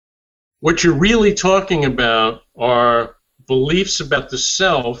What you're really talking about are beliefs about the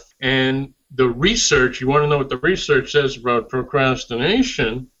self, and the research. You want to know what the research says about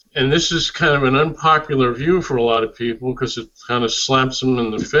procrastination, and this is kind of an unpopular view for a lot of people because it kind of slaps them in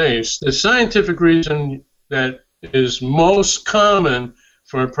the face. The scientific reason that is most common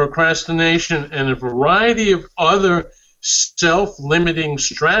for procrastination and a variety of other self-limiting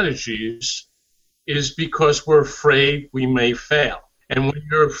strategies is because we're afraid we may fail. And when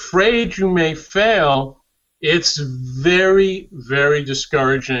you're afraid you may fail, it's very, very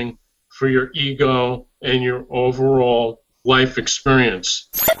discouraging for your ego and your overall life experience.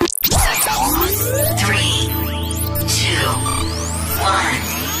 3, 2,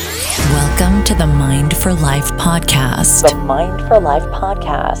 1. Welcome to the Mind for Life podcast. The Mind for Life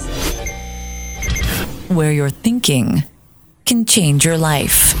podcast, where your thinking can change your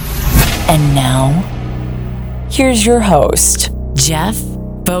life. And now, here's your host, Jeff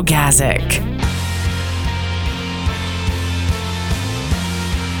Bogazic.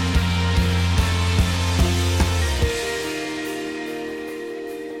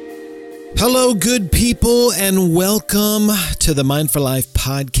 Hello, good people, and welcome to the Mind for Life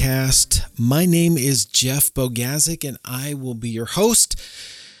podcast. My name is Jeff Bogazic, and I will be your host,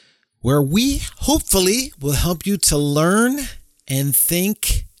 where we hopefully will help you to learn and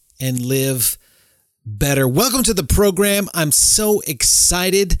think and live better. Welcome to the program. I'm so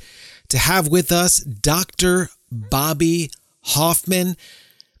excited to have with us Dr. Bobby Hoffman.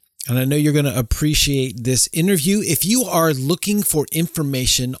 And I know you're going to appreciate this interview. If you are looking for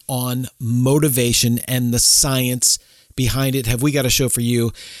information on motivation and the science behind it, have we got a show for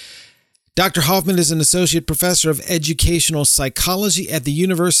you? Dr. Hoffman is an associate professor of educational psychology at the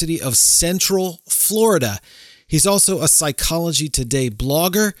University of Central Florida. He's also a Psychology Today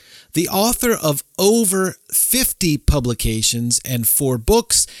blogger, the author of over 50 publications and 4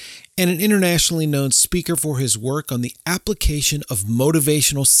 books, and an internationally known speaker for his work on the application of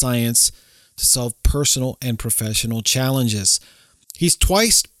motivational science to solve personal and professional challenges. He's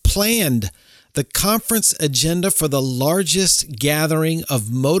twice planned the conference agenda for the largest gathering of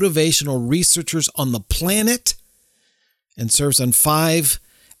motivational researchers on the planet and serves on 5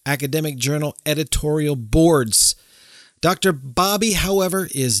 academic journal editorial boards. Dr. Bobby, however,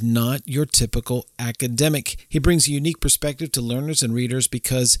 is not your typical academic. He brings a unique perspective to learners and readers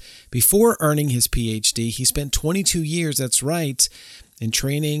because before earning his PhD, he spent 22 years, that's right, in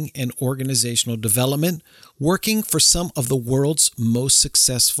training and organizational development, working for some of the world's most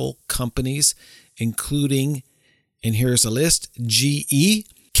successful companies, including, and here's a list, GE,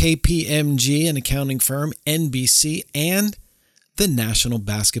 KPMG, an accounting firm, NBC, and the National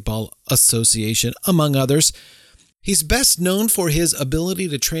Basketball Association, among others. He's best known for his ability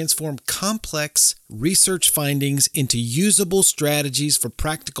to transform complex research findings into usable strategies for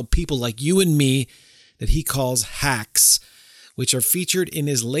practical people like you and me that he calls hacks, which are featured in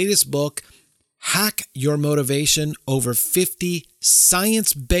his latest book, Hack Your Motivation: Over 50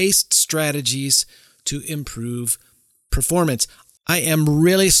 Science-Based Strategies to Improve Performance. I am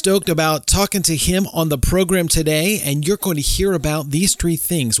really stoked about talking to him on the program today, and you're going to hear about these 3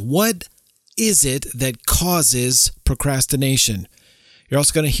 things. What is it that causes procrastination? You're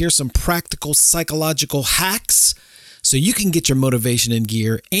also going to hear some practical psychological hacks so you can get your motivation in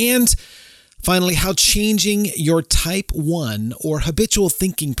gear. And finally, how changing your type 1 or habitual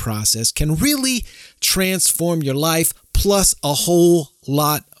thinking process can really transform your life, plus a whole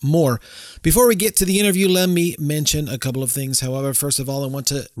lot more. Before we get to the interview, let me mention a couple of things. However, first of all, I want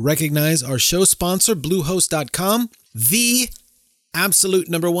to recognize our show sponsor, Bluehost.com, the absolute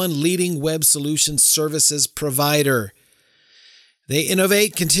 #1 leading web solution services provider. They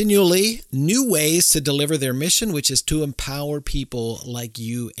innovate continually new ways to deliver their mission, which is to empower people like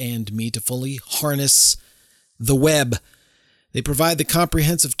you and me to fully harness the web. They provide the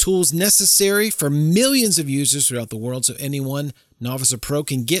comprehensive tools necessary for millions of users throughout the world, so anyone, novice or pro,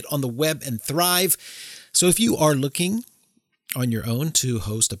 can get on the web and thrive. So if you are looking on your own to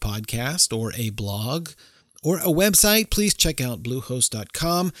host a podcast or a blog or a website, please check out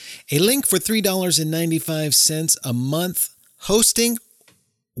Bluehost.com. A link for $3.95 a month hosting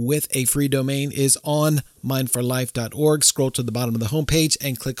with a free domain is on mindforlife.org. Scroll to the bottom of the homepage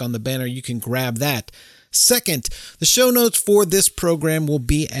and click on the banner. You can grab that. Second, the show notes for this program will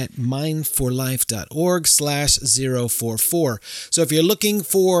be at mindforlife.org/044. So if you're looking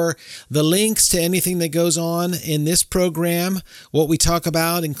for the links to anything that goes on in this program, what we talk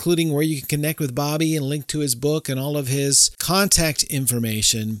about, including where you can connect with Bobby and link to his book and all of his contact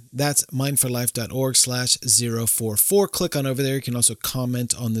information, that's mindforlife.org/044. Click on over there. You can also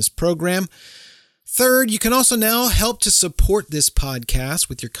comment on this program. Third, you can also now help to support this podcast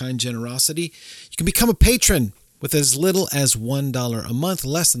with your kind generosity. You can become a patron with as little as $1 a month,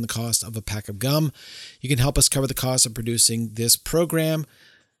 less than the cost of a pack of gum. You can help us cover the cost of producing this program.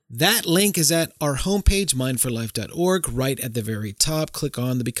 That link is at our homepage, mindforlife.org, right at the very top. Click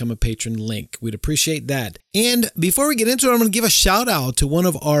on the Become a Patron link. We'd appreciate that. And before we get into it, I'm going to give a shout out to one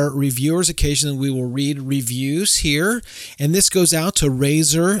of our reviewers. Occasionally we will read reviews here. And this goes out to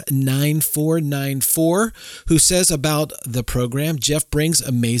Razor9494, who says about the program, Jeff brings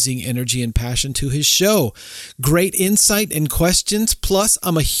amazing energy and passion to his show. Great insight and questions. Plus,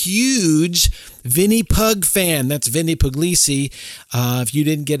 I'm a huge Vinnie Pug fan. That's Vinnie Puglisi. If you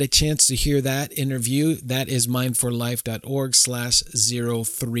didn't get a chance to hear that interview, that is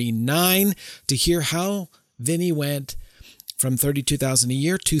mindforlife.org/039 to hear how Vinnie went from 32,000 a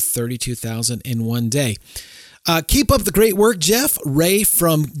year to 32,000 in one day. Keep up the great work, Jeff. Ray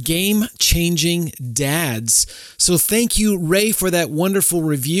from Game Changing Dads. So thank you, Ray, for that wonderful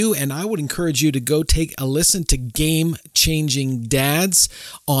review. And I would encourage you to go take a listen to Game Changing Dads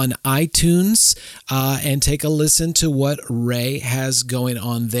on iTunes and take a listen to what Ray has going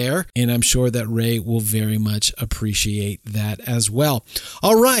on there. And I'm sure that Ray will very much appreciate that as well.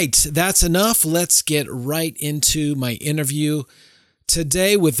 All right, that's enough. Let's get right into my interview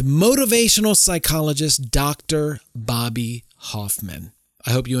today with motivational psychologist Dr. Bobby Hoffman.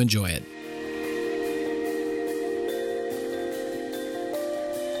 I hope you enjoy it.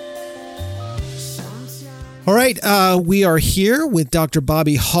 All right, we are here with Dr.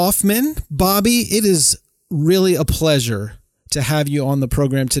 Bobby Hoffman. Bobby, it is really a pleasure to have you on the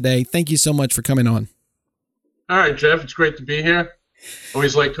program today. Thank you so much for coming on. All right, Jeff, it's great to be here.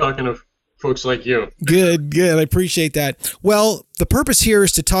 Always like talking to folks like you. Good. I appreciate that. Well, the purpose here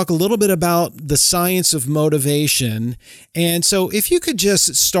is to talk a little bit about the science of motivation. And so if you could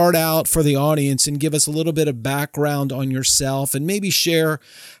just start out for the audience and give us a little bit of background on yourself and maybe share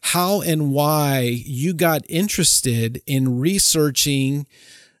how and why you got interested in researching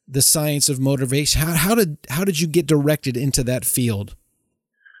the science of motivation. How did you get directed into that field?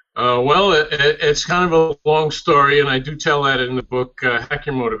 Well, it's kind of a long story, and I do tell that in the book, Hack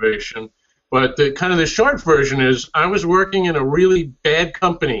Your Motivation. But the short version is I was working in a really bad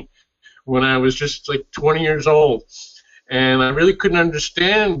company when I was just like 20 years old. And I really couldn't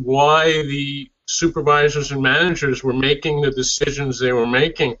understand why the supervisors and managers were making the decisions they were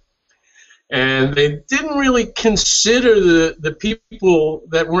making. And they didn't really consider the people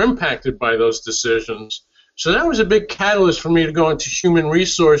that were impacted by those decisions. So that was a big catalyst for me to go into human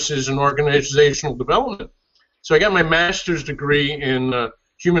resources and organizational development. So I got my master's degree in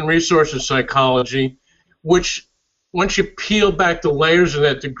human resources psychology, which once you peel back the layers of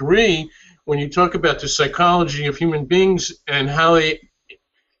that degree, when you talk about the psychology of human beings and how they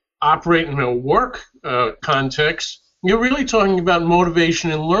operate in a work context, you're really talking about motivation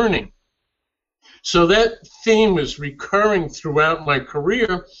and learning. So that theme is recurring throughout my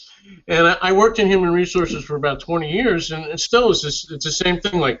career, and I worked in human resources for about 20 years, and it still is it's the same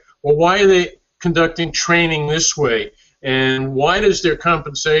thing, like, well, why are they conducting training this way? And why does their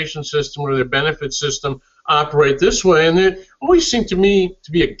compensation system or their benefit system operate this way? And there always seemed to me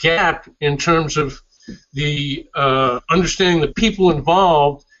to be a gap in terms of the understanding the people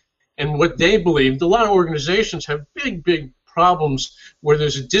involved and what they believed. A lot of organizations have big problems where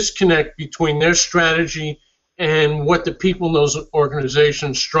there's a disconnect between their strategy and what the people in those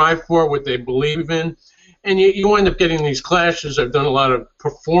organizations strive for, what they believe in. And you wind up getting these clashes. I've done a lot of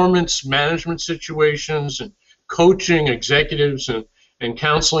performance management situations and coaching executives and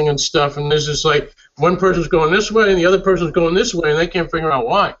counseling and stuff, and there's just like one person's going this way and the other person's going this way, and they can't figure out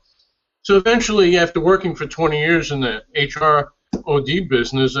why. So eventually, after working for 20 years in the HR OD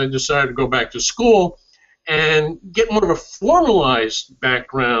business, I decided to go back to school and get more of a formalized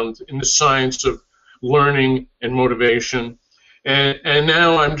background in the science of learning and motivation. And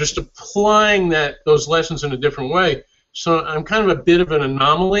now I'm just applying those lessons in a different way. So I'm kind of a bit of an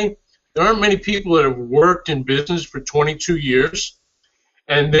anomaly. There aren't many people that have worked in business for 22 years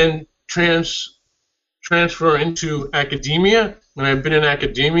and then transfer into academia, and I've been in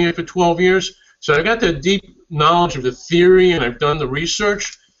academia for 12 years. So I got the deep knowledge of the theory, and I've done the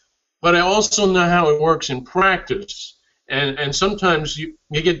research, but I also know how it works in practice. And sometimes you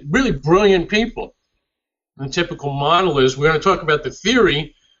get really brilliant people. The typical model is we're going to talk about the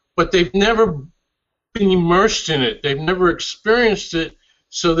theory, but they've never been immersed in it. They've never experienced it.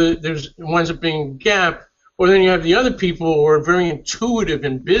 So that it winds up being a gap. Or then you have the other people who are very intuitive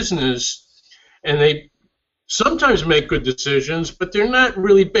in business, and they sometimes make good decisions, but they're not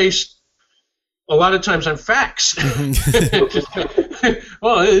really based a lot of times I'm facts.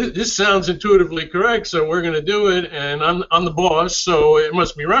 Well, this sounds intuitively correct, so we're going to do it, and I'm the boss, so it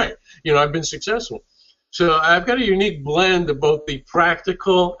must be right. I've been successful. So I've got a unique blend of both the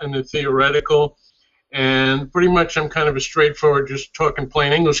practical and the theoretical, and pretty much I'm kind of a straightforward, just talking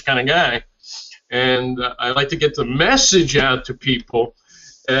plain English kind of guy. And I like to get the message out to people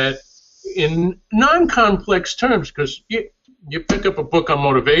in non-complex terms, because you pick up a book on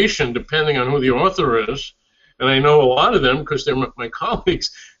motivation, depending on who the author is, and I know a lot of them because they're my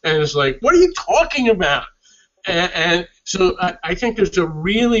colleagues, and it's like, what are you talking about? And so I think there's a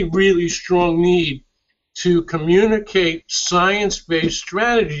really, really strong need to communicate science-based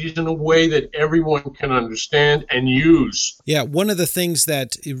strategies in a way that everyone can understand and use. Yeah, one of the things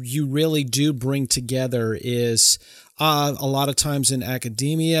that you really do bring together is a lot of times in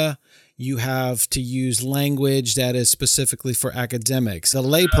academia, you have to use language that is specifically for academics. A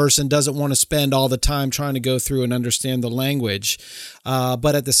layperson doesn't want to spend all the time trying to go through and understand the language.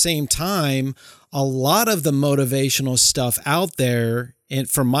 But at the same time, a lot of the motivational stuff out there, and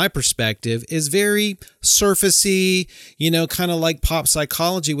from my perspective, is very surfacey, kind of like pop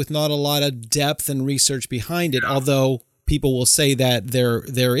psychology with not a lot of depth and research behind it, although people will say that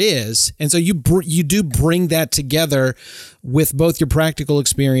there is. And so you do bring that together with both your practical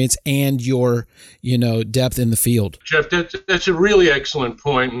experience and your, depth in the field. Jeff, that's a really excellent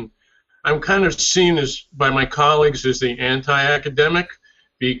point. And I'm kind of seen by my colleagues as the anti-academic,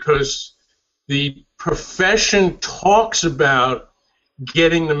 because the profession talks about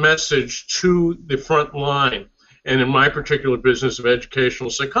getting the message to the front line. And in my particular business of educational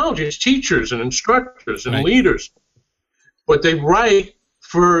psychology, it's teachers and instructors and leaders. But they write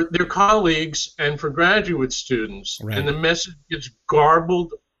for their colleagues and for graduate students, and the message gets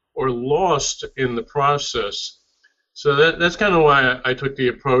garbled or lost in the process. So that's kind of why I took the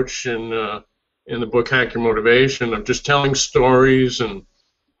approach in the book Hack Your Motivation of just telling stories, and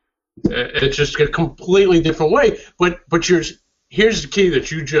it's just a completely different way. But here's the key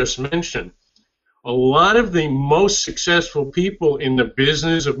that you just mentioned. A lot of the most successful people in the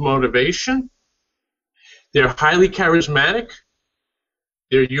business of motivation, they're highly charismatic.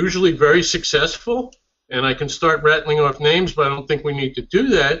 They're usually very successful. And I can start rattling off names, but I don't think we need to do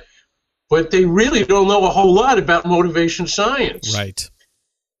that. But they really don't know a whole lot about motivation science. Right.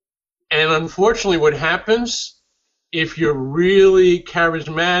 And unfortunately, what happens, if you're really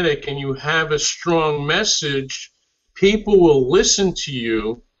charismatic and you have a strong message, people will listen to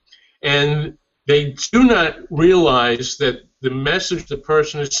you, and they do not realize that the message the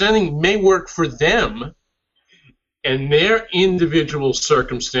person is sending may work for them and their individual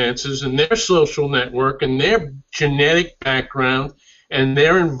circumstances and their social network and their genetic background and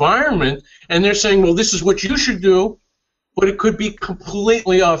their environment, and they're saying, well, this is what you should do, but it could be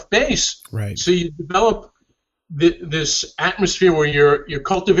completely off base. Right. So you develop this atmosphere where you're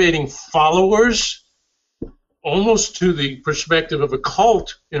cultivating followers, almost to the perspective of a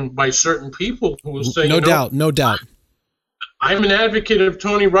cult, and by certain people who will say, no doubt. I'm an advocate of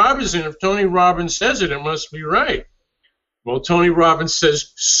Tony Robbins, and if Tony Robbins says it, it must be right. Well, Tony Robbins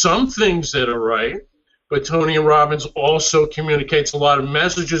says some things that are right, but Tony Robbins also communicates a lot of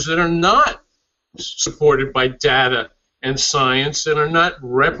messages that are not supported by data and science and are not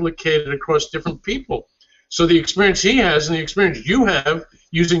replicated across different people. So the experience he has and the experience you have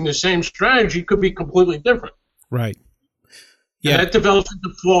using the same strategy could be completely different. Right. Yeah. And that develops into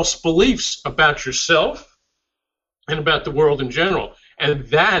false beliefs about yourself and about the world in general. And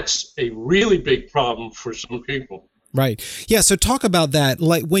that's a really big problem for some people. Right. Yeah. So talk about that.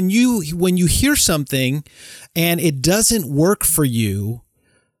 Like when you hear something and it doesn't work for you,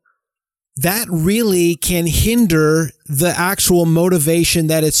 that really can hinder the actual motivation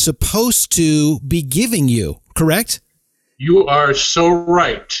that it's supposed to be giving you. Correct? You are so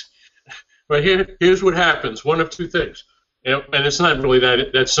right. But here's what happens. One of two things. And it's not really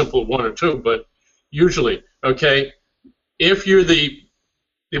that simple, one or two, but usually, okay, if you're the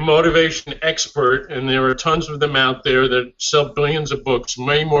motivation expert, and there are tons of them out there that sell billions of books,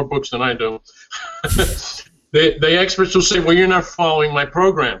 many more books than I do, the experts will say, well, you're not following my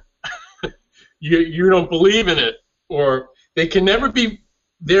program. You don't believe in it. Or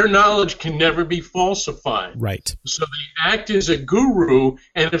their knowledge can never be falsified. Right. So they act as a guru,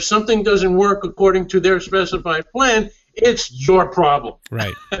 and if something doesn't work according to their specified plan, it's your problem.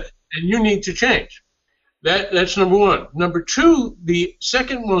 Right. And you need to change. That's number one. Number two, the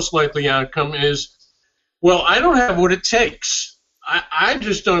second most likely outcome is, well, I don't have what it takes. I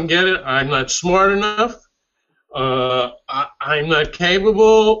just don't get it. I'm not smart enough. I'm not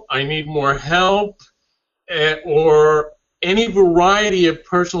capable. I need more help. Or any variety of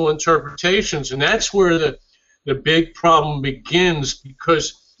personal interpretations, and that's where the big problem begins,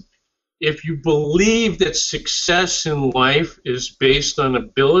 because if you believe that success in life is based on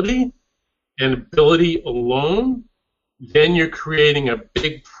ability and ability alone, then you're creating a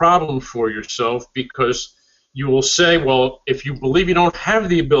big problem for yourself, because you will say, well, if you believe you don't have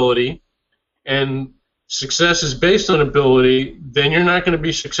the ability and success is based on ability, then you're not going to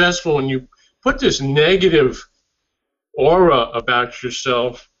be successful. And you put this negative aura about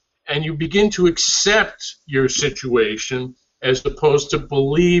yourself, and you begin to accept your situation as opposed to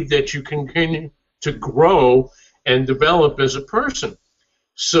believe that you can continue to grow and develop as a person.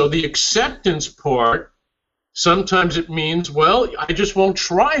 So the acceptance part, sometimes it means, well, I just won't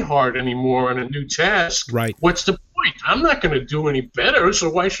try hard anymore on a new task. Right. What's the point? I'm not going to do any better, so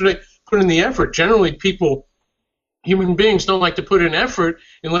why should I put in the effort? Generally, human beings don't like to put in effort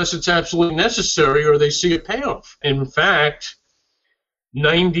unless it's absolutely necessary or they see a payoff. In fact,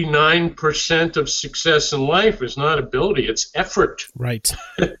 99% of success in life is not ability, it's effort. Right.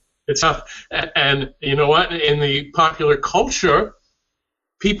 It's tough. And you know what? In the popular culture,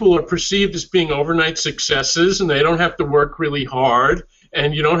 people are perceived as being overnight successes, and they don't have to work really hard,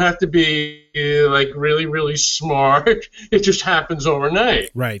 and you don't have to be like really, really smart. It just happens overnight.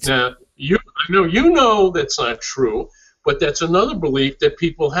 Right. Now, you know that's not true, but that's another belief that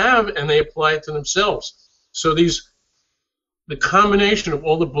people have, and they apply it to themselves. So the combination of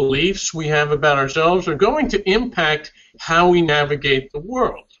all the beliefs we have about ourselves are going to impact how we navigate the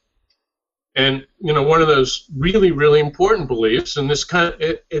world. And one of those really, really important beliefs, and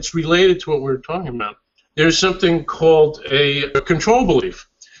it's related to what we're talking about. There's something called a control belief,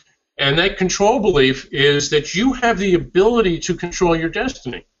 and that control belief is that you have the ability to control your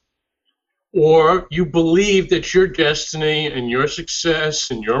destiny, or you believe that your destiny and your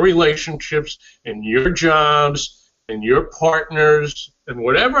success and your relationships and your jobs and your partners and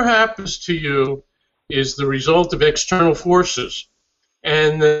whatever happens to you is the result of external forces,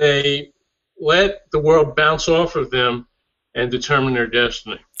 and they let the world bounce off of them and determine their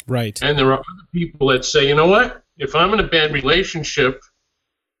destiny. Right. And there are other people that say, you know what, if I'm in a bad relationship,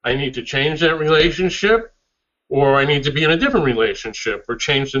 I need to change that relationship, or I need to be in a different relationship, or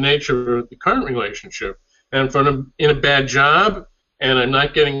change the nature of the current relationship. And if I'm in a bad job and I'm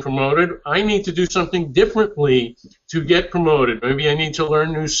not getting promoted, I need to do something differently to get promoted. Maybe I need to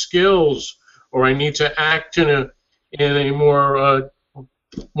learn new skills, or I need to act in a more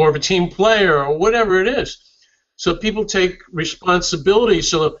of a team player, or whatever it is. So people take responsibility.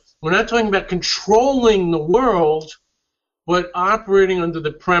 So we're not talking about controlling the world, but operating under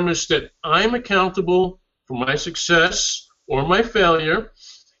the premise that I'm accountable for my success or my failure,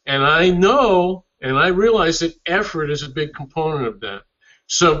 and I know and I realize that effort is a big component of that.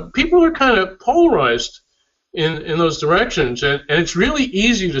 So people are kind of polarized in those directions, and it's really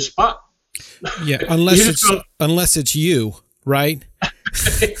easy to spot. Yeah, unless it's you, right?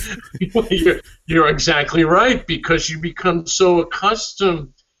 You're exactly right, because you become so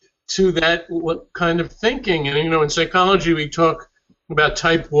accustomed to that kind of thinking. And in psychology we talk about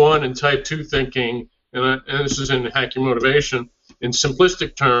type 1 and type 2 thinking, and this is in Hack Your Motivation in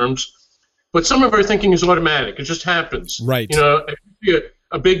simplistic terms. But some of our thinking is automatic; it just happens. Right. If you see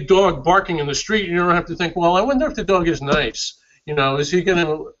a big dog barking in the street, you don't have to think, well, I wonder if the dog is nice. Is he going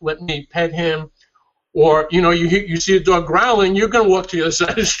to let me pet him? Or, you see a dog growling, you're going to walk to the other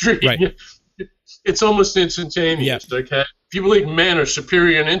side of the street. Right. It's almost instantaneous, yeah. Okay? If you believe men are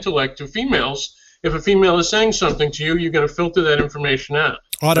superior in intellect to females, if a female is saying something to you, you're going to filter that information out.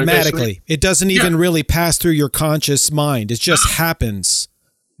 Automatically. Okay? So it doesn't even really pass through your conscious mind. It just happens.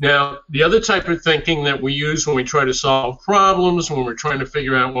 Now, the other type of thinking that we use when we try to solve problems, when we're trying to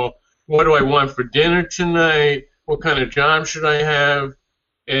figure out, well, what do I want for dinner tonight? What kind of job should I have?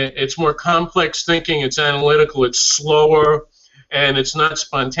 It's more complex thinking, it's analytical, it's slower, and it's not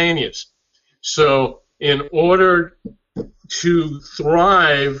spontaneous. So in order to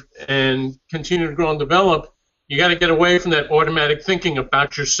thrive and continue to grow and develop, you got to get away from that automatic thinking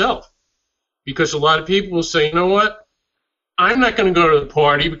about yourself. Because a lot of people will say, you know what, I'm not going to go to the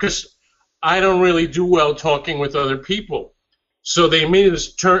party because I don't really do well talking with other people. So they immediately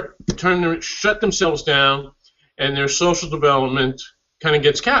shut themselves down, and their social development kind of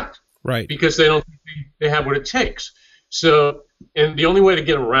gets capped, right? Because they don't think they have what it takes. So, and the only way to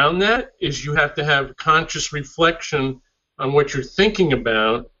get around that is you have to have conscious reflection on what you're thinking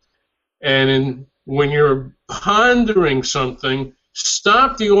about, and when you're pondering something,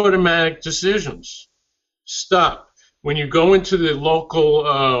 stop the automatic decisions. Stop. When you go into the local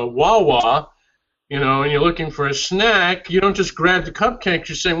Wawa, and you're looking for a snack, you don't just grab the cupcakes.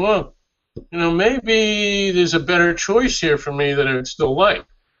 You say, well, maybe there's a better choice here for me that I would still like.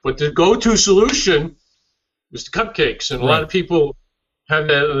 But the go-to solution is the cupcakes, and a lot of people have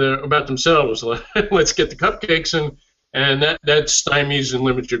that about themselves. Let's get the cupcakes, and that stymies and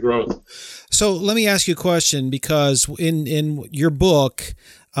limits your growth. So let me ask you a question, because in your book,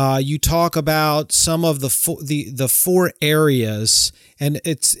 you talk about some of the four areas, and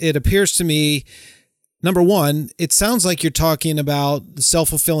it appears to me, number one, it sounds like you're talking about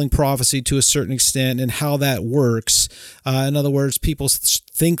self-fulfilling prophecy to a certain extent and how that works. In other words, people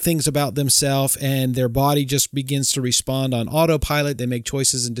think things about themselves and their body just begins to respond on autopilot. They make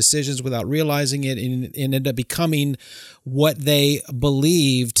choices and decisions without realizing it and end up becoming what they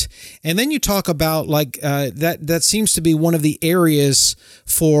believed. And then you talk about that seems to be one of the areas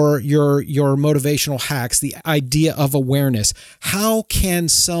for your motivational hacks, the idea of awareness. How can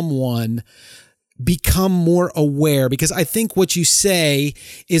someone become more aware? Because I think what you say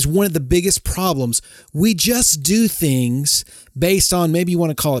is one of the biggest problems. We just do things based on, maybe you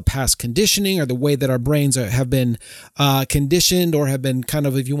want to call it past conditioning, or the way that our brains have been conditioned, or have been kind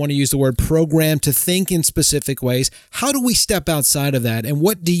of, if you want to use the word, programmed to think in specific ways. How do we step outside of that? And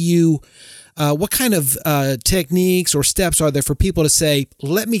what kind of techniques or steps are there for people to say,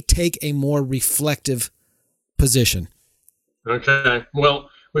 let me take a more reflective position? Okay.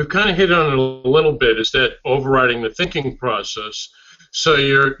 Well, we've kind of hit on it a little bit, is that overriding the thinking process. So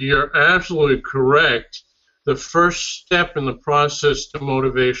you're absolutely correct. The first step in the process to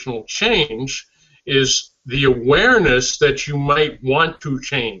motivational change is the awareness that you might want to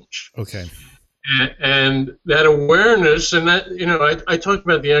change. Okay. And that awareness, and that, I talked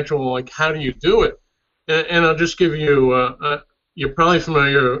about the actual, how do you do it? And I'll just give you, you're probably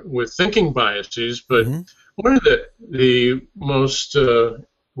familiar with thinking biases, but one of the most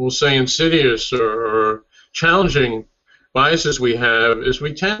we'll say insidious or challenging biases we have is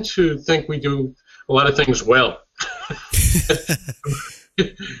we tend to think we do a lot of things well.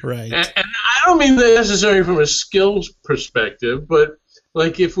 Right. And I don't mean that necessarily from a skills perspective, but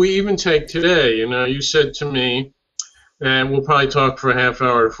if we even take today, you said to me, and we'll probably talk for a half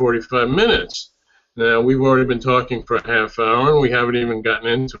hour to 45 minutes. Now, we've already been talking for a half hour, and we haven't even gotten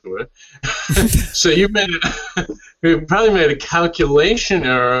into it. So you probably made a calculation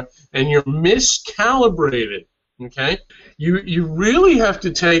error, and you're miscalibrated, okay? You really have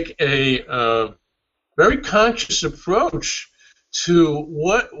to take a very conscious approach to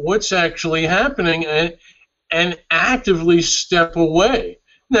what's actually happening and actively step away.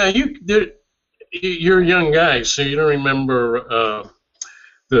 Now, you're a young guy, so you don't remember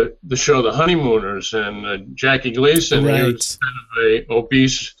the show The Honeymooners, and Jackie Gleason. Right. He was kind of a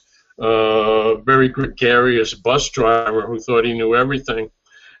obese, very gregarious bus driver who thought he knew everything,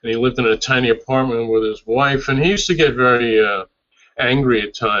 and he lived in a tiny apartment with his wife, and he used to get very angry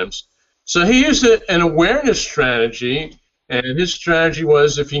at times. So he used an awareness strategy, and his strategy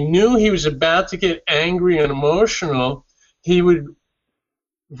was, if he knew he was about to get angry and emotional, he would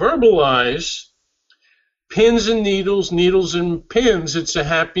verbalize, pins and needles, needles and pins, it's a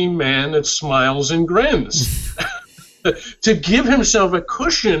happy man that smiles and grins, to give himself a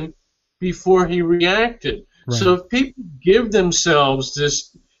cushion before he reacted. Right. So if people give themselves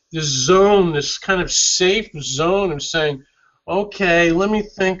this zone, this kind of safe zone of saying, okay, let me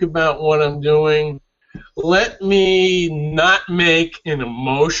think about what I'm doing, let me not make an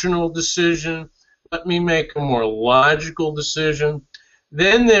emotional decision, let me make a more logical decision,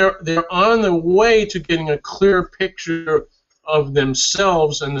 then they're on the way to getting a clear picture of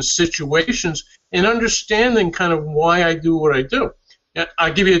themselves and the situations and understanding kind of why I do what I do.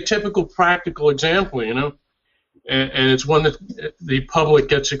 I'll give you a typical practical example, and it's one that the public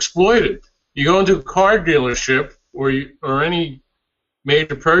gets exploited. You go into a car dealership or any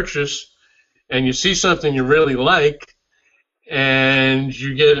major purchase, and you see something you really like, and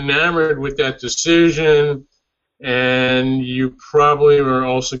you get enamored with that decision, and you probably are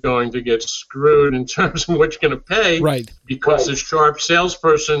also going to get screwed in terms of what you're going to pay, right? Because the sharp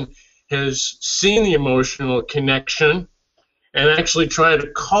salesperson has seen the emotional connection and actually tried to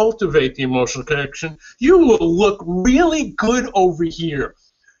cultivate the emotional connection. You will look really good over here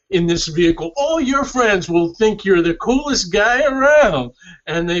in this vehicle. All your friends will think you're the coolest guy around,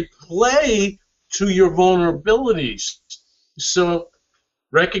 and they play to your vulnerabilities. So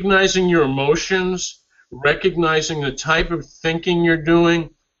recognizing your emotions, recognizing the type of thinking you're doing,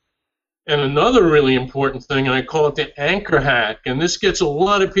 and another really important thing, and I call it the anchor hack, and this gets a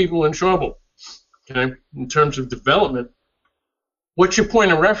lot of people in trouble, okay, in terms of development. What's your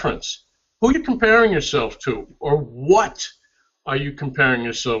point of reference? Who are you comparing yourself to, or what are you comparing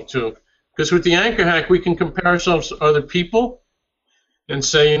yourself to? Because with the anchor hack, we can compare ourselves to other people, and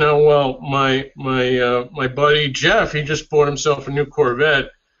say, well, my buddy Jeff, he just bought himself a new Corvette,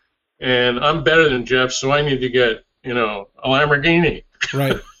 and I'm better than Jeff, so I need to get, a Lamborghini.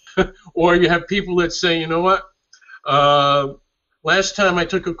 Right. Or you have people that say, you know what, last time I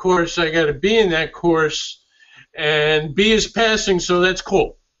took a course, I got a B in that course, and B is passing, so that's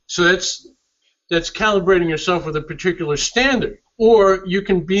cool. So that's calibrating yourself with a particular standard. Or you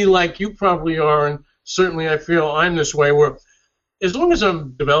can be like you probably are, and certainly I feel I'm this way, where as long as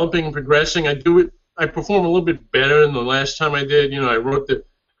I'm developing and progressing, I perform a little bit better than the last time I did. I wrote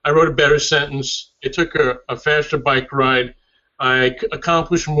a better sentence. I took a faster bike ride. I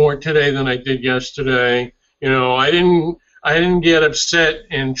accomplished more today than I did yesterday. I didn't get upset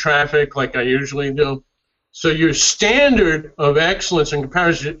in traffic like I usually do. So your standard of excellence in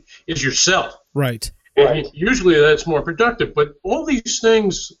comparison is yourself. Right. And usually that's more productive. But all these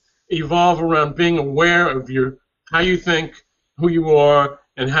things evolve around being aware of how you think, who you are,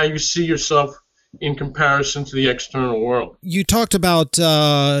 and how you see yourself in comparison to the external world. You talked about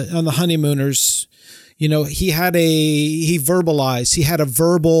on the Honeymooners, he verbalized. He had a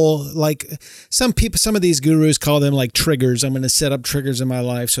verbal, like some of these gurus call them like triggers. I'm going to set up triggers in my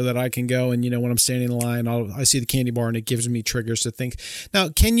life so that I can go and, when I'm standing in line, I see the candy bar and it gives me triggers to think. Now,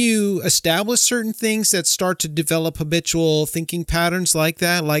 can you establish certain things that start to develop habitual thinking patterns like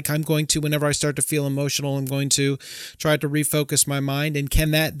that? Like whenever I start to feel emotional, I'm going to try to refocus my mind. And can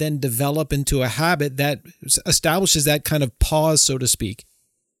that then develop into a habit that establishes that kind of pause, so to speak?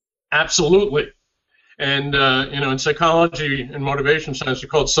 Absolutely. And, in psychology and motivation science, they're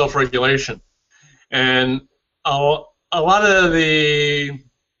called self-regulation. And a lot of the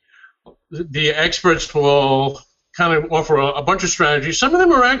experts will kind of offer a bunch of strategies. Some of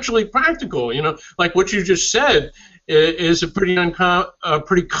them are actually practical, like what you just said is a pretty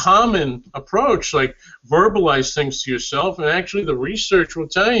common approach, like verbalize things to yourself. And actually the research will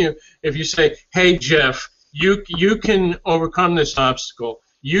tell you, if you say, hey, Jeff, you can overcome this obstacle.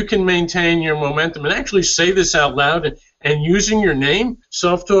 You can maintain your momentum, and actually say this out loud, and using your name,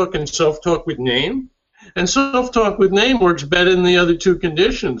 self-talk and self-talk with name. And self-talk with name works better than the other two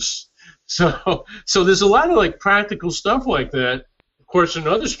conditions. So there's a lot of like practical stuff like that. Of course,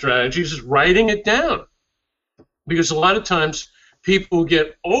 another strategy is writing it down, because a lot of times people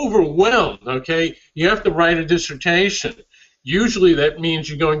get overwhelmed, okay? You have to write a dissertation. Usually that means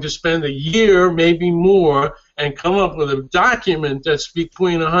you're going to spend a year, maybe more, and come up with a document that's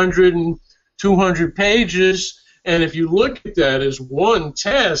between 100 and 200 pages. And if you look at that as one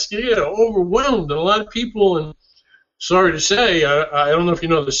task, you get overwhelmed. And a lot of people, and sorry to say, I don't know if you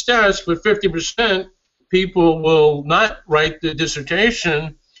know the stats, but 50% people will not write the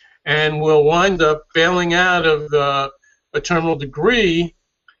dissertation and will wind up failing out of a terminal degree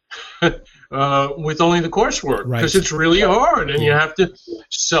with only the coursework, because it's really hard, and you have to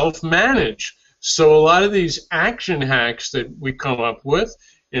self-manage. So a lot of these action hacks that we come up with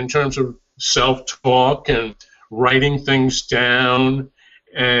in terms of self-talk and writing things down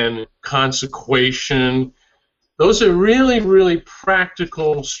and consequation, those are really, really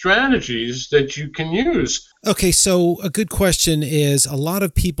practical strategies that you can use. Okay, so a good question is, a lot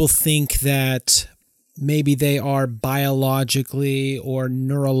of people think that maybe they are biologically or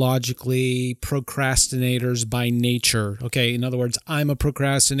neurologically procrastinators by nature. Okay, in other words, I'm a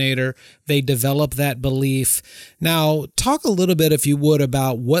procrastinator. They develop that belief. Now, talk a little bit, if you would,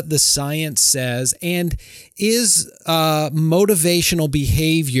 about what the science says, and is motivational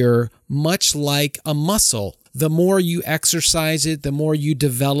behavior much like a muscle? The more you exercise it, the more you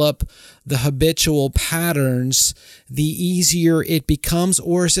develop the habitual patterns, the easier it becomes?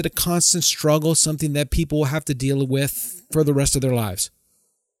 Or is it a constant struggle, something that people will have to deal with for the rest of their lives?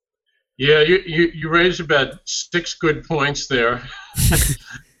 Yeah, you raised about 6 good points there. Let's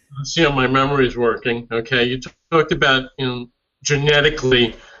see how my memory is working. Okay, you talked about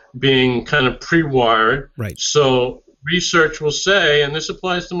genetically being kind of pre-wired. Right. So research will say, and this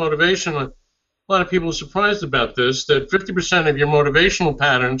applies to motivation, a lot of people are surprised about this, that 50% of your motivational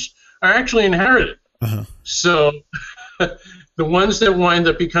patterns are actually inherited. Uh-huh. So the ones that wind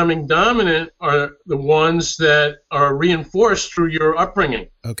up becoming dominant are the ones that are reinforced through your upbringing.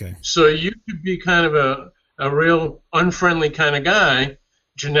 Okay. So you could be kind of a real unfriendly kind of guy.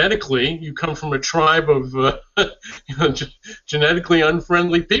 Genetically, you come from a tribe of genetically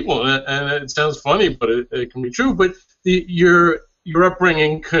unfriendly people, and it sounds funny, but it can be true. But your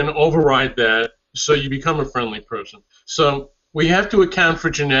upbringing can override that, so you become a friendly person. So we have to account for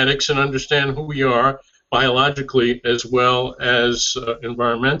genetics and understand who we are biologically as well as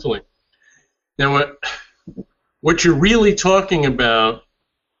environmentally. Now, what you're really talking about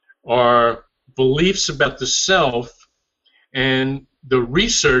are beliefs about the self, and the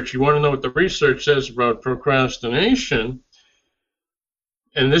research, you want to know what the research says about procrastination,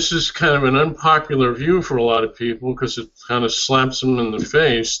 and this is kind of an unpopular view for a lot of people because it kind of slaps them in the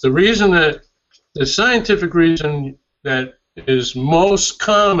face. The scientific reason that is most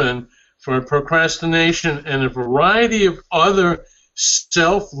common for procrastination and a variety of other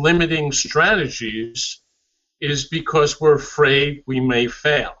self-limiting strategies is because we're afraid we may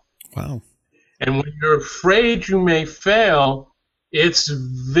fail. Wow. And when you're afraid you may fail, it's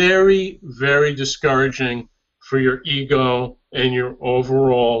very, very discouraging for your ego and your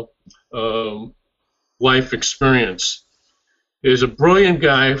overall life experience. There's a brilliant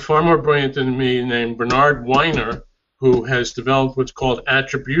guy, far more brilliant than me, named Bernard Weiner, who has developed what's called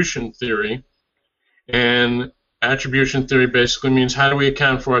attribution theory. And attribution theory basically means how do we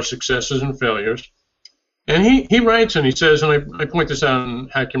account for our successes and failures. And he writes and he says, and I point this out in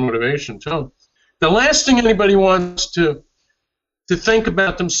Hack Your Motivation too, the last thing anybody wants to think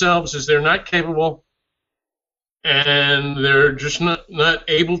about themselves is they're not capable and they're just not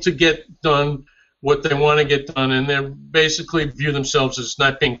able to get done what they want to get done, and they basically view themselves as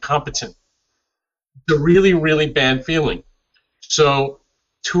not being competent. It's a really, really bad feeling. So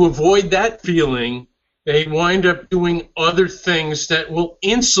to avoid that feeling, they wind up doing other things that will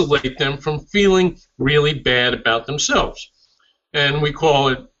insulate them from feeling really bad about themselves. And we call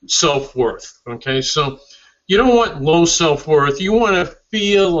it self-worth. Okay, so you don't want low self-worth. You want to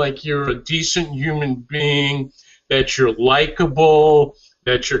feel like you're a decent human being, that you're likable,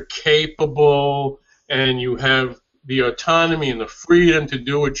 that you're capable, and you have the autonomy and the freedom to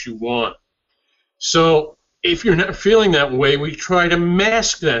do what you want. So if you're not feeling that way, we try to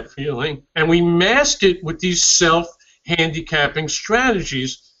mask that feeling, and we mask it with these self-handicapping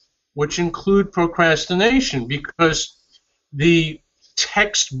strategies, which include procrastination, because the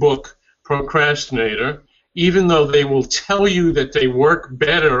textbook procrastinator, even though they will tell you that they work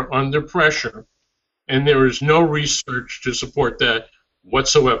better under pressure, and there is no research to support that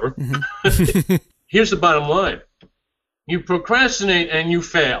whatsoever, here's the bottom line. You procrastinate and you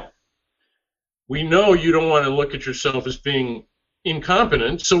fail. We know you don't want to look at yourself as being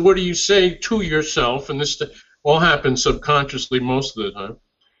incompetent, so what do you say to yourself? And this all happens subconsciously most of the time.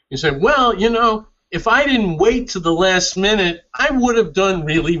 You say, well, you know, if I didn't wait to the last minute, I would have done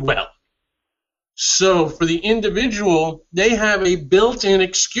really well. So for the individual, they have a built-in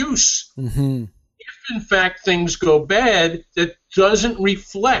excuse. Mm-hmm. If, in fact, things go bad, that doesn't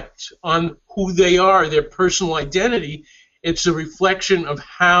reflect on who they are, their personal identity. It's a reflection of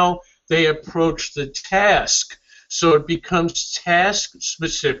how they approach the task. So it becomes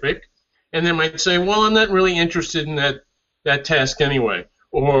task-specific, and they might say, well, I'm not really interested in that task anyway.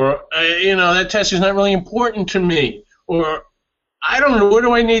 Or, that task is not really important to me. Or, I don't know, what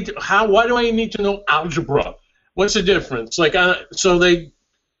do I need why do I need to know algebra? What's the difference? So they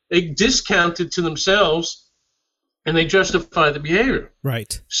discount it to themselves, and they justify the behavior.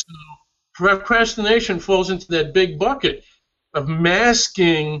 Right. So procrastination falls into that big bucket of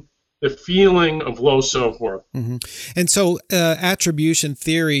masking the feeling of low self-worth. Mm-hmm. And so attribution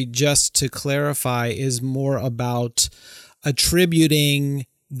theory, just to clarify, is more about attributing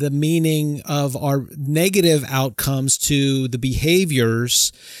the meaning of our negative outcomes to the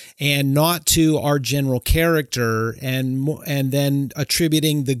behaviors and not to our general character, and then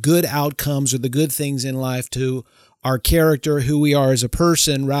attributing the good outcomes or the good things in life to our character, who we are as a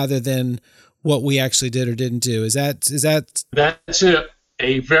person, rather than what we actually did or didn't do. Is that? That's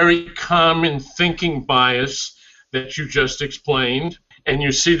a very common thinking bias that you just explained. And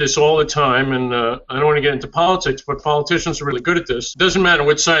you see this all the time, and I don't want to get into politics, but politicians are really good at this. It doesn't matter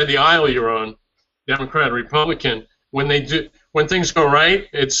which side of the aisle you're on, Democrat or Republican. When things go right,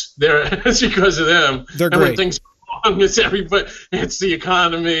 it's because of them. They're and great. When things go wrong, it's everybody. It's the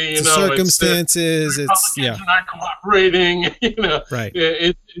economy. It's circumstances. Republicans are not cooperating. Right.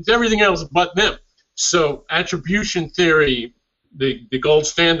 It's everything else but them. So attribution theory, the gold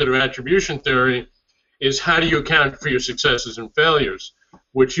standard of attribution theory, is how do you account for your successes and failures,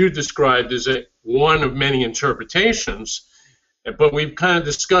 which you described as one of many interpretations. But we've kind of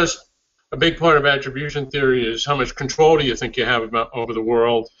discussed a big part of attribution theory is how much control do you think you have over the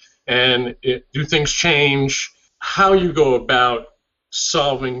world, and do things change? How you go about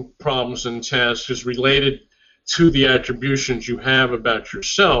solving problems and tasks is related to the attributions you have about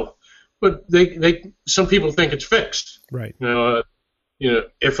yourself. But some people think it's fixed. Right.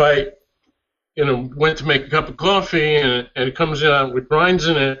 If I went to make a cup of coffee and it comes out with grinds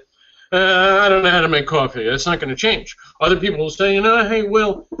in it, I don't know how to make coffee. That's not going to change. Other people will say, hey,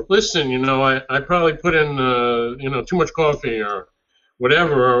 Will, listen, I probably put in, too much coffee or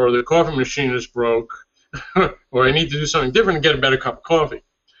whatever, or the coffee machine is broke. or I need to do something different and get a better cup of coffee.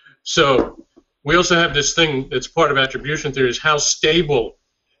 So we also have this thing that's part of attribution theory, is how stable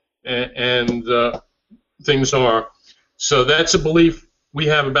and things are. So that's a belief we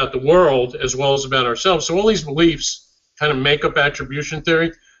have about the world as well as about ourselves. So all these beliefs kind of make up attribution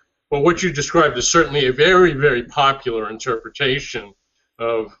theory. But what you described is certainly a very, very popular interpretation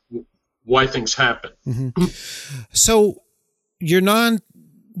of why things happen. Mm-hmm. So you're not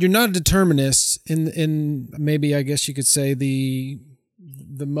a determinist in maybe, I guess you could say, the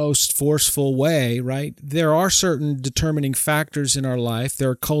most forceful way, right? There are certain determining factors in our life. There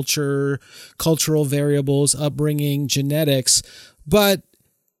are cultural variables, upbringing, genetics, but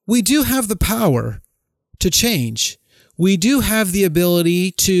we do have the power to change. We do have the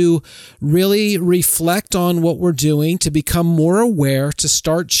ability to really reflect on what we're doing, to become more aware, to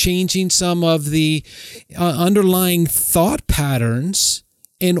start changing some of the underlying thought patterns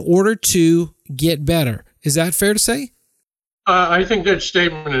in order to get better. Is that fair to say? I think that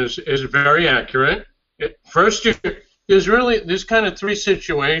statement is very accurate. First, there's kind of three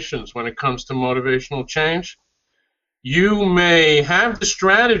situations when it comes to motivational change. You may have the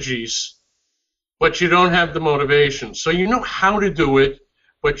strategies, but you don't have the motivation. So you know how to do it,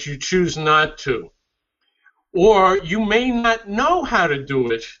 but you choose not to. Or you may not know how to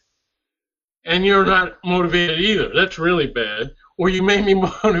do it, and you're not motivated either. That's really bad. Or you may be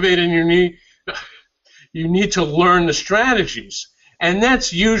motivated and you need to learn the strategies. And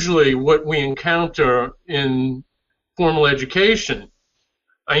that's usually what we encounter in formal education.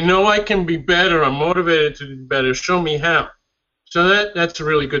 I know I can be better. I'm motivated to do better. Show me how. So that's a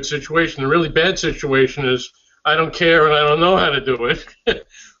really good situation. A really bad situation is I don't care and I don't know how to do it.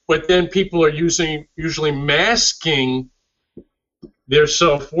 But then people are usually masking their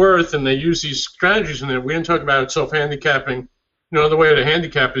self-worth, and they use these strategies. And we didn't talk about self-handicapping. The way to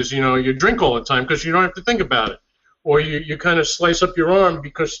handicap is, you drink all the time because you don't have to think about it. Or you kind of slice up your arm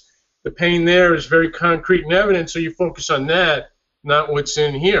because the pain there is very concrete and evident, so you focus on that, not what's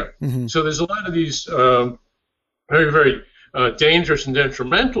in here. Mm-hmm. So there's a lot of these very, very dangerous and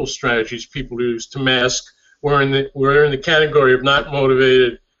detrimental strategies people use to mask. We're in the category of not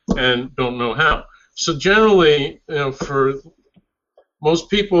motivated and don't know how. So generally, for most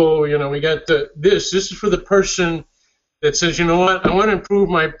people, we got this is for the person that says, you know what, I want to improve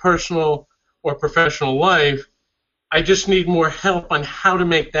my personal or professional life. I just need more help on how to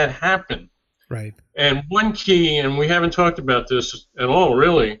make that happen. Right. And one key, and we haven't talked about this at all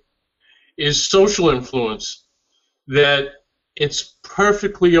really, is social influence. That it's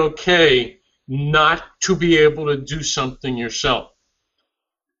perfectly okay not to be able to do something yourself.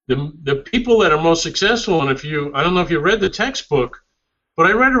 The people that are most successful, and I don't know if you read the textbook, but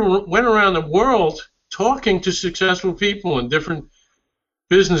I went around the world talking to successful people in different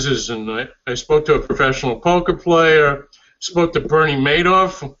businesses, and I spoke to a professional poker player, spoke to Bernie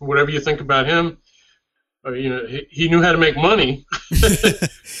Madoff, whatever you think about him. He knew how to make money.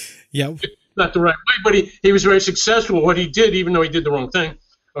 Yeah. Not the right way, but he was very successful at what he did, even though he did the wrong thing.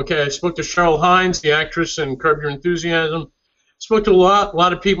 Okay, I spoke to Cheryl Hines, the actress in Curb Your Enthusiasm. Spoke to a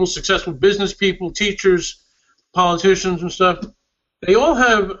lot of people, successful business people, teachers, politicians and stuff. They all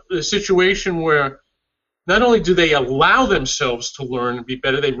have a situation where not only do they allow themselves to learn and be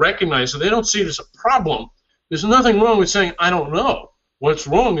better, they recognize that they don't see it as a problem. There's nothing wrong with saying, I don't know. What's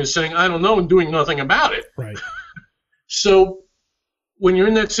wrong is saying, I don't know, and doing nothing about it. Right. So when you're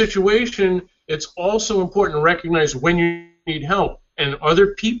in that situation, it's also important to recognize when you need help. And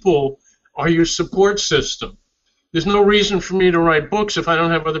other people are your support system. There's no reason for me to write books if I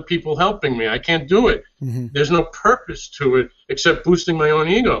don't have other people helping me. I can't do it. Mm-hmm. There's no purpose to it except boosting my own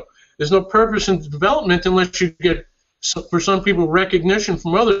ego. There's no purpose in development unless you get, for some people, recognition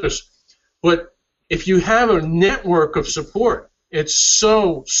from others. But if you have a network of support, it's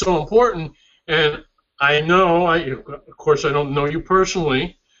so, so important. And I know, of course, I don't know you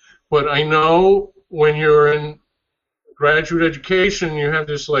personally, but I know when you're in graduate education, you have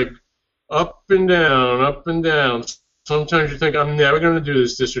this like up and down, up and down. Sometimes you think, I'm never going to do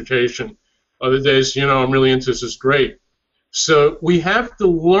this dissertation. Other days, I'm really into this. It's great. So we have to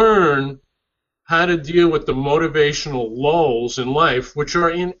learn how to deal with the motivational lulls in life, which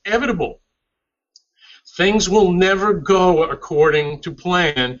are inevitable. Things will never go according to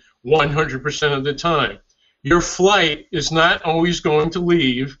plan 100% of the time. Your flight is not always going to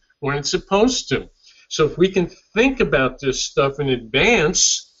leave when it's supposed to. So if we can think about this stuff in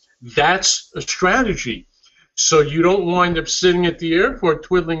advance, that's a strategy. So you don't wind up sitting at the airport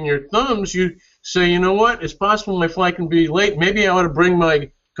twiddling your thumbs. You say, you know what, it's possible my flight can be late. Maybe I ought to bring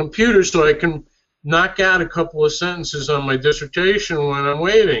my computer so I can knock out a couple of sentences on my dissertation when I'm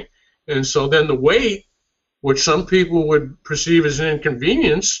waiting. And so then the wait which some people would perceive as an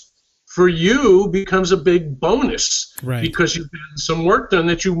inconvenience, for you becomes a big bonus, right, because you've gotten some work done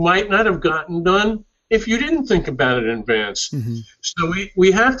that you might not have gotten done if you didn't think about it in advance. Mm-hmm. So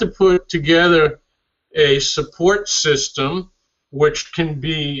we have to put together a support system, which can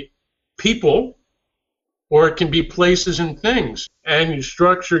be people, or it can be places and things. And you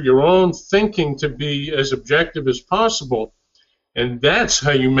structure your own thinking to be as objective as possible. And that's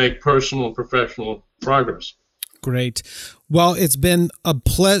how you make personal and professional progress. Great. Well, it's been a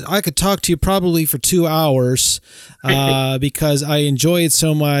pleasure. I could talk to you probably for 2 hours because I enjoy it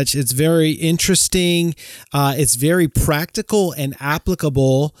so much. It's very interesting. It's very practical and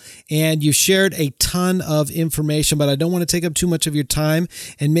applicable. And you shared a ton of information, but I don't want to take up too much of your time.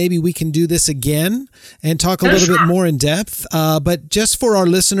 And maybe we can do this again and talk a little bit more in depth. But just for our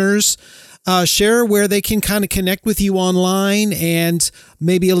listeners, share where they can kind of connect with you online, and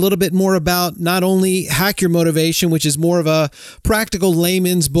maybe a little bit more about not only Hack Your Motivation, which is more of a practical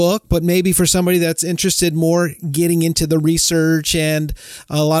layman's book, but maybe for somebody that's interested more getting into the research and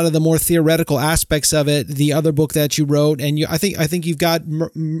a lot of the more theoretical aspects of it, the other book that you wrote. And I think you've got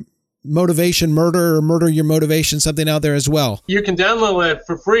Motivation Murder, or Murder Your Motivation, something out there as well. You can download that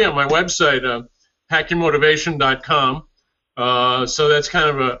for free on my website, hackyourmotivation.com. So that's kind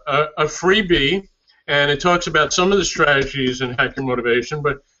of a freebie, and it talks about some of the strategies in Hack Your Motivation,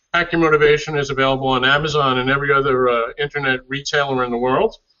 but Hack Your Motivation is available on Amazon and every other internet retailer in the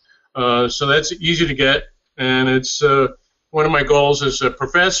world. So that's easy to get, and it's one of my goals as a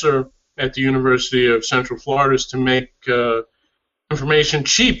professor at the University of Central Florida is to make information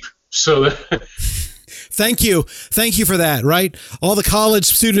cheap. So that Thank you for that, right? All the college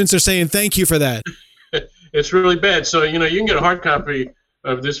students are saying thank you for that. It's really bad. So, you can get a hard copy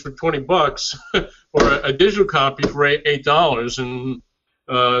of this for $20 or a digital copy for $8. And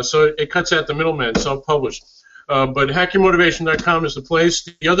so it cuts out the middleman, self-published. But hackyourmotivation.com is the place.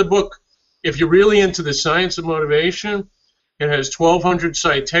 The other book, if you're really into the science of motivation, it has 1,200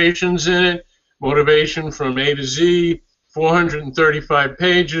 citations in it, motivation from A to Z, 435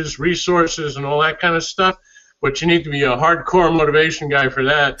 pages, resources, and all that kind of stuff. But you need to be a hardcore motivation guy for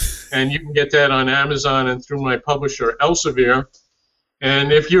that, and you can get that on Amazon and through my publisher, Elsevier.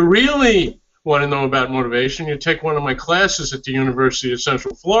 And if you really want to know about motivation, you take one of my classes at the University of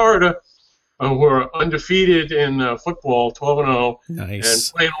Central Florida, who are undefeated in football, 12-0, nice,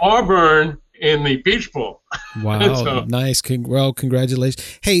 and playing Auburn in the Peach Bowl. Wow, So, nice. Well,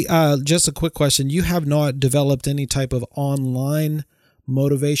 congratulations. Hey, just a quick question. You have not developed any type of online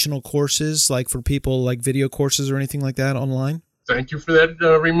motivational courses, like for people, like video courses or anything like that online? Thank you for that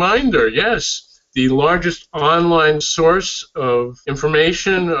reminder. Yes, the largest online source of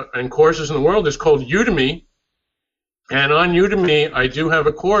information and courses in the world is called Udemy. And on Udemy, I do have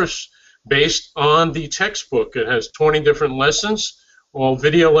a course based on the textbook. It has 20 different lessons, all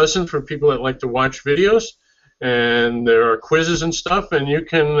video lessons for people that like to watch videos. And there are quizzes and stuff, and you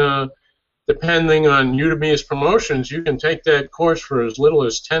can depending on Udemy's promotions, you can take that course for as little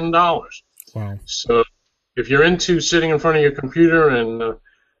as $10. Wow. So if you're into sitting in front of your computer and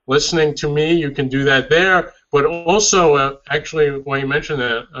listening to me, you can do that there. But also, actually, while you mentioned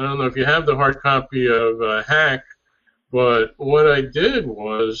that, I don't know if you have the hard copy of Hack, but what I did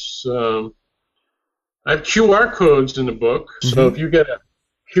was I have QR codes in the book. Mm-hmm. So if you get a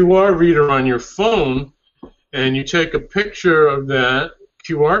QR reader on your phone and you take a picture of that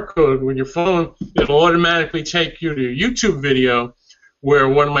QR code with your phone, it'll automatically take you to a YouTube video where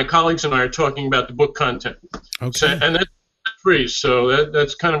one of my colleagues and I are talking about the book content. Okay. So, and that's free, so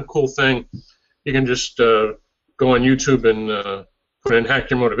that's kind of a cool thing. You can just go on YouTube and put in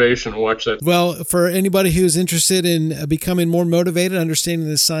Hack Your Motivation and watch that. Well, for anybody who's interested in becoming more motivated, understanding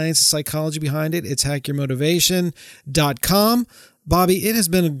the science and psychology behind it, it's hackyourmotivation.com. Bobby, it has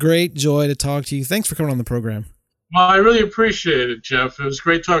been a great joy to talk to you. Thanks for coming on the program. Well, I really appreciate it, Jeff. It was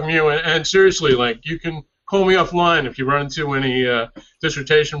great talking to you. And seriously, you can call me offline if you run into any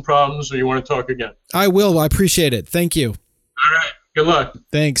dissertation problems or you want to talk again. I will. I appreciate it. Thank you. All right. Good luck.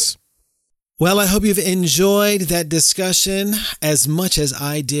 Thanks. Well, I hope you've enjoyed that discussion as much as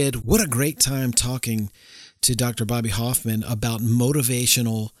I did. What a great time talking to Dr. Bobby Hoffman about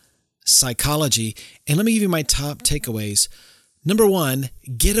motivational psychology. And let me give you my top takeaways. Number one,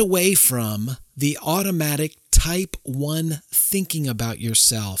 get away from the automatic type 1 thinking about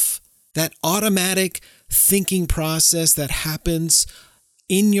yourself. That automatic thinking process that happens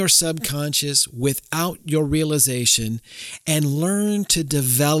in your subconscious without your realization, and learn to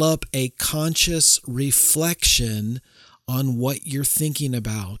develop a conscious reflection on what you're thinking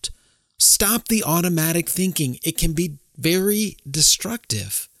about. Stop the automatic thinking. It can be very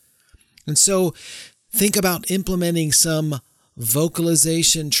destructive. And so Think about implementing some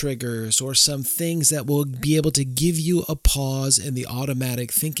vocalization triggers or some things that will be able to give you a pause in the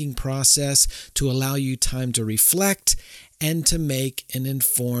automatic thinking process to allow you time to reflect and to make an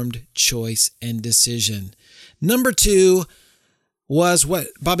informed choice and decision. Number 2 was what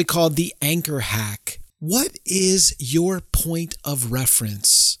Bobby called the anchor hack. What is your point of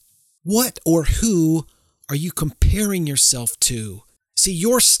reference? What or who are you comparing yourself to? See,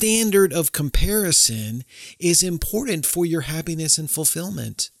 your standard of comparison is important for your happiness and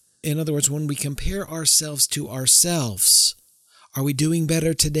fulfillment. In other words, when we compare ourselves to ourselves, are we doing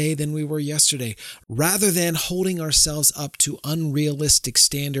better today than we were yesterday? Rather than holding ourselves up to unrealistic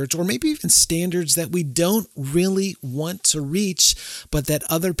standards, or maybe even standards that we don't really want to reach, but that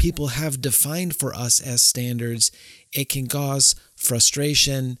other people have defined for us as standards, it can cause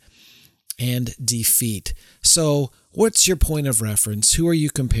frustration and defeat. So, what's your point of reference? Who are you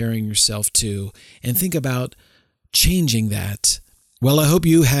comparing yourself to? And think about changing that. Well, I hope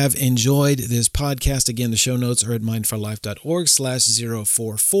you have enjoyed this podcast. Again, the show notes are at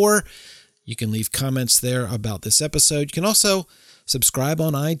mindforlife.org/044. You can leave comments there about this episode. You can also subscribe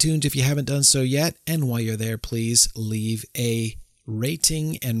on iTunes if you haven't done so yet. And while you're there, please leave a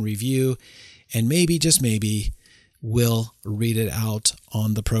rating and review. And maybe, just maybe, we'll read it out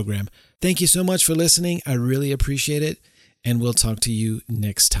on the program. Thank you so much for listening. I really appreciate it. And we'll talk to you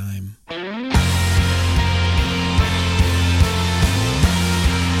next time.